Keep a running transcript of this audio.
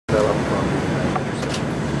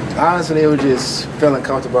Honestly, it was just feeling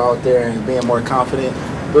comfortable out there and being more confident.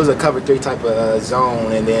 It was a cover 3 type of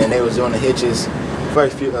zone, and then they was doing the hitches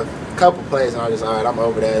a couple plays, and I was just, all right, I'm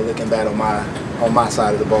over that, looking bad on my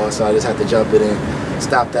side of the ball, so I just had to jump it and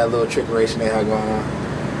stop that little trickeration they had going on.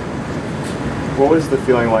 What was the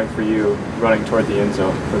feeling like for you running toward the end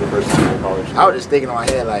zone for the first time in college? I was just thinking in my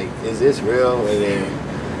head, like, is this real? And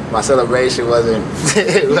then my celebration wasn't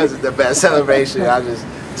it wasn't the best celebration. I just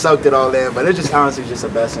soaked it all in, but it's just honestly just a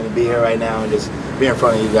blessing to be here right now and just be in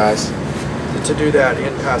front of you guys. To do that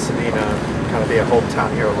in Pasadena, kind of be a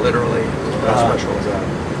hometown hero, literally, how special was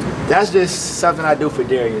that? That's just something I do for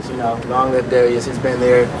Darius, you know. Long live Darius. He's been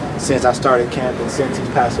there since I started camp and since he's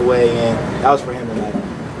passed away, and that was for him tonight.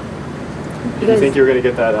 Did you think you were going to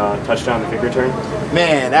get that touchdown, the kick return?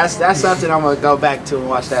 Man, that's something I'm going to go back to and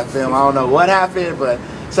watch that film. I don't know what happened, but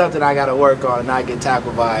something I got to work on and not get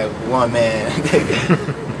tackled by one man.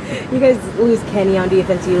 You guys lose Kenny on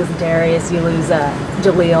defense, you lose Darius, you lose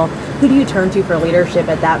Jaleel. Who do you turn to for leadership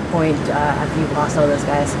at that point after you've lost all those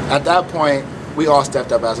guys? At that point, we all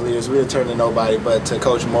stepped up as leaders. We didn't turn to nobody but to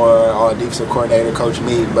Coach Moore, our defensive coordinator, Coach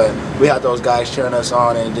Meade. But we had those guys cheering us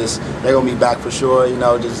on, and just they're going to be back for sure. You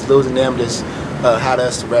know, just losing them just had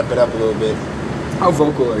us ramp it up a little bit. How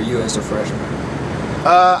vocal are you as a freshman?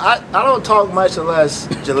 I don't talk much unless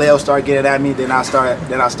Jaleel start getting at me. Then I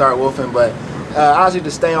start wolfing. But honestly,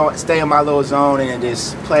 just stay in my little zone and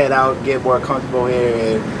just play it out, get more comfortable here.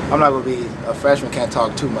 And I'm not gonna be a freshman, can't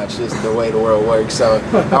talk too much, just the way the world works. So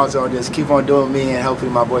I'm just gonna just keep on doing me, and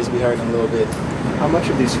hopefully my boys be hurting a little bit. How much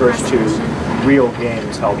of these first 2 real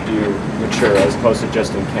games helped you mature as opposed to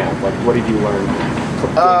just in camp? Like, what did you learn?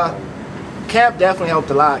 Camp definitely helped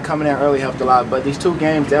a lot. Coming in early helped a lot, but these 2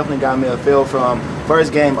 games definitely got me a feel from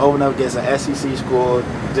first game opening up against an SEC school,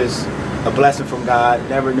 just a blessing from God.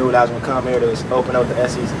 Never knew that I was going to come here to open up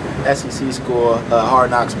the SEC school,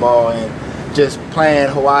 hard knocks ball, and just playing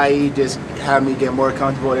Hawaii just had me get more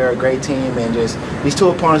comfortable. They're a great team, and just these 2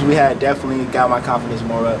 opponents we had definitely got my confidence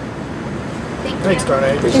more up. Thanks,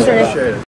 Darnay. Appreciate it.